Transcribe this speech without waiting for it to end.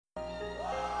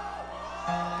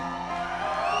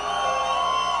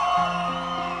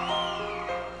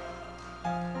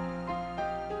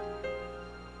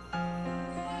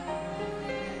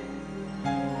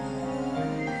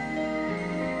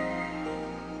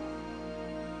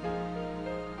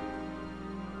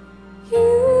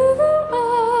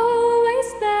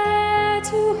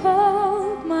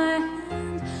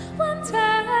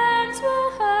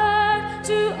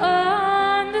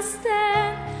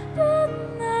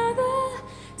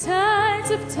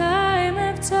sands of time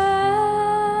have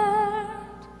turned.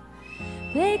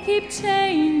 They keep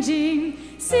changing,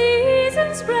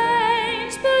 seasons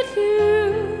range, but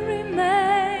you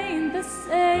remain the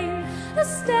same. A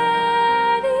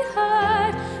steady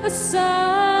heart, a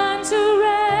sun to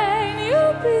rain.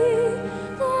 You'll be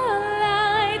the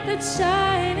light that's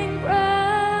shining bright.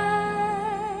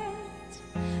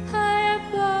 High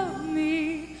above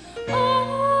me,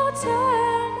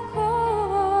 autumn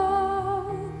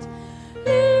cold,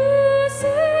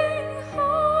 losing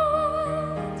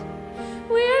heart.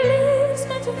 We're leaves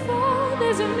meant to fall.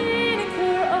 There's a meaning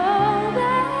for all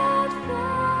that fall.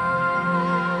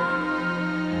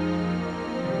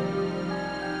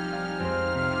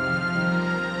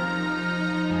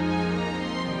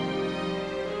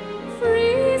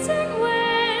 Freezing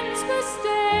winds were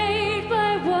stayed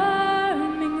by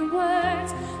warming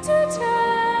words to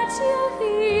touch your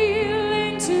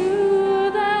healing to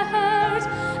the hurt.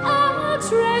 I'll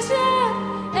treasure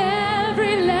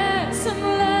every lesson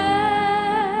learned.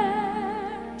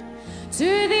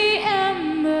 To the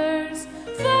embers,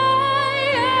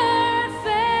 fire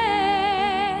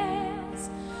fails,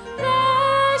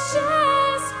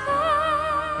 precious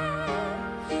fire.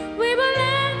 We will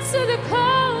answer the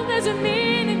call. There's a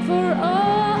meaning for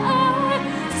all our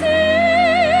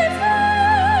seeds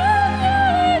of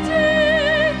unity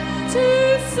to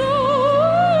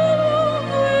soar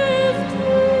with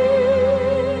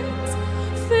dreams.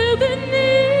 Feel the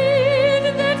need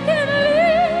that can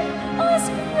leave us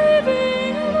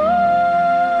living alone.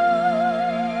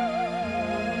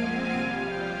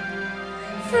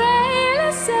 Frail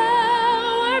as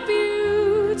our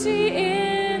beauty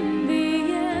in the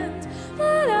end,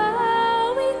 but all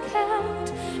we count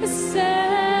is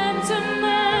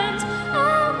sentiment.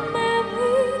 Our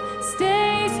memory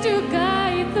stays to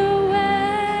guide the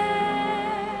way.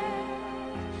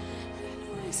 And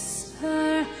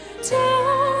whisper,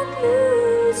 don't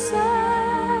lose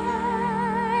sight,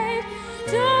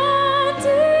 don't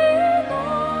deny.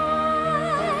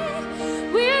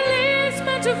 We're leaves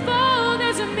meant to fall.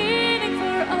 There's a meaning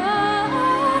for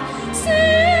all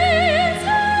seeds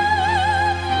of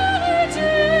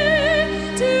unity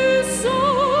to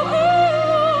soar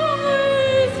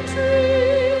with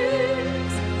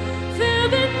dreams. Feel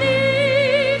the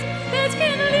need that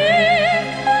can leave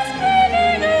us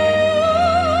living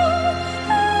alone.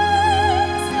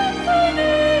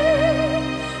 Symphony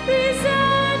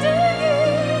resounding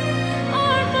in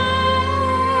our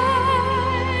minds.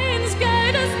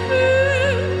 Guide us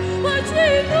through what we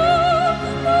know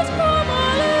must come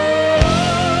alive.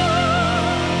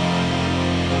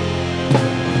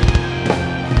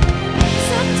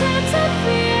 Sometimes I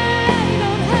feel I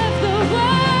don't have the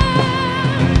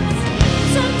words.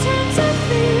 Sometimes I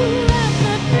feel I'm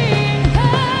not being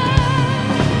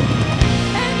heard.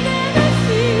 And then I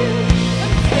feel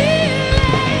I'm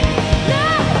feeling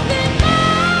nothing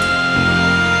more.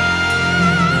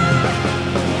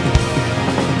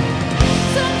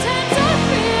 Sometimes I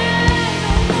feel I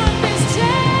don't want this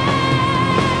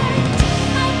change.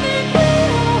 I think we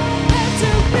all have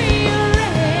to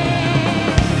rearrange.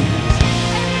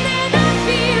 And then I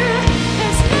feel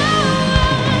there's no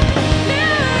one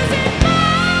losing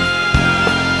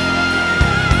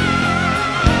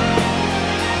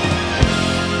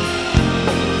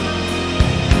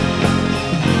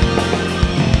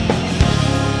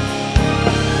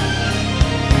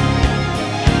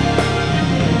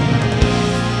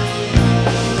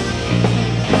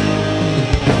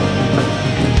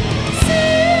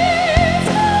seeds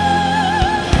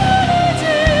of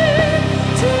unity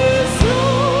to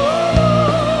soar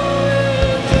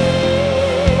with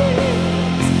dreams.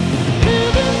 Feel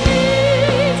the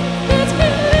need that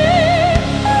can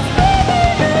leave us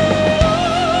living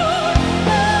alone.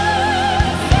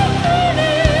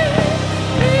 Symphony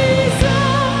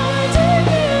resounding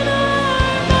in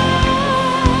our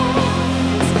minds.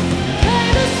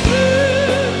 Guide us through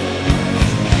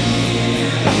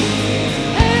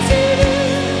as you do,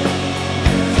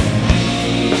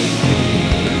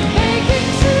 making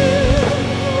true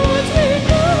what we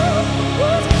know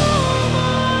was come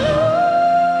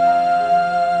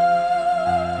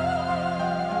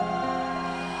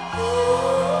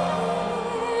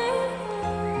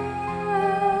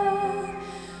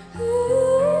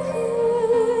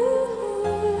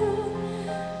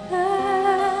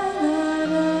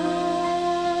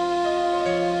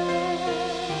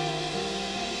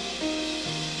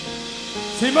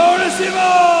Simone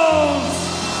Simons!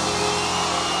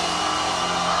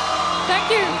 Thank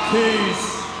you. Keys,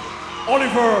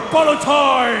 Oliver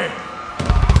Palotai!